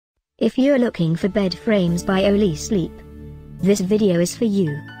If you're looking for bed frames by Olee Sleep, this video is for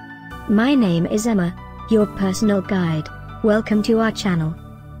you. My name is Emma, your personal guide. Welcome to our channel.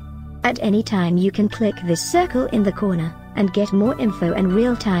 At any time you can click this circle in the corner, and get more info and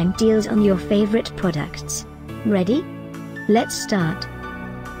real-time deals on your favorite products. Ready? Let's start.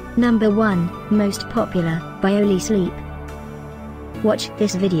 Number 1, Most Popular, by Olee Sleep. Watch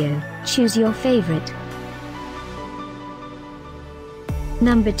this video, choose your favorite.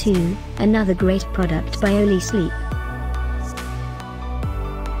 Number 2, another great product by Olee Sleep.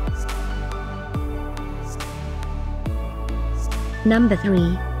 Number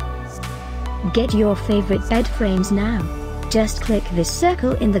 3. Get your favorite bed frames now. Just click this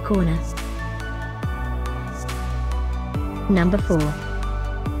circle in the corner. Number 4.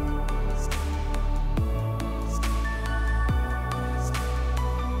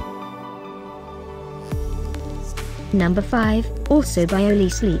 Number 5, also by Olee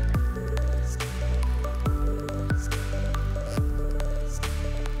Sleep.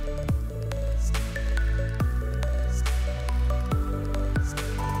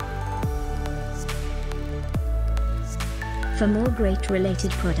 For more great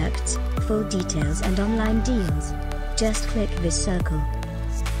related products, full details and online deals, just click this circle.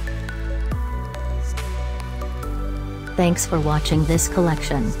 Thanks for watching this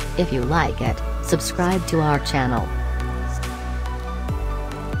collection. If you like it, subscribe to our channel.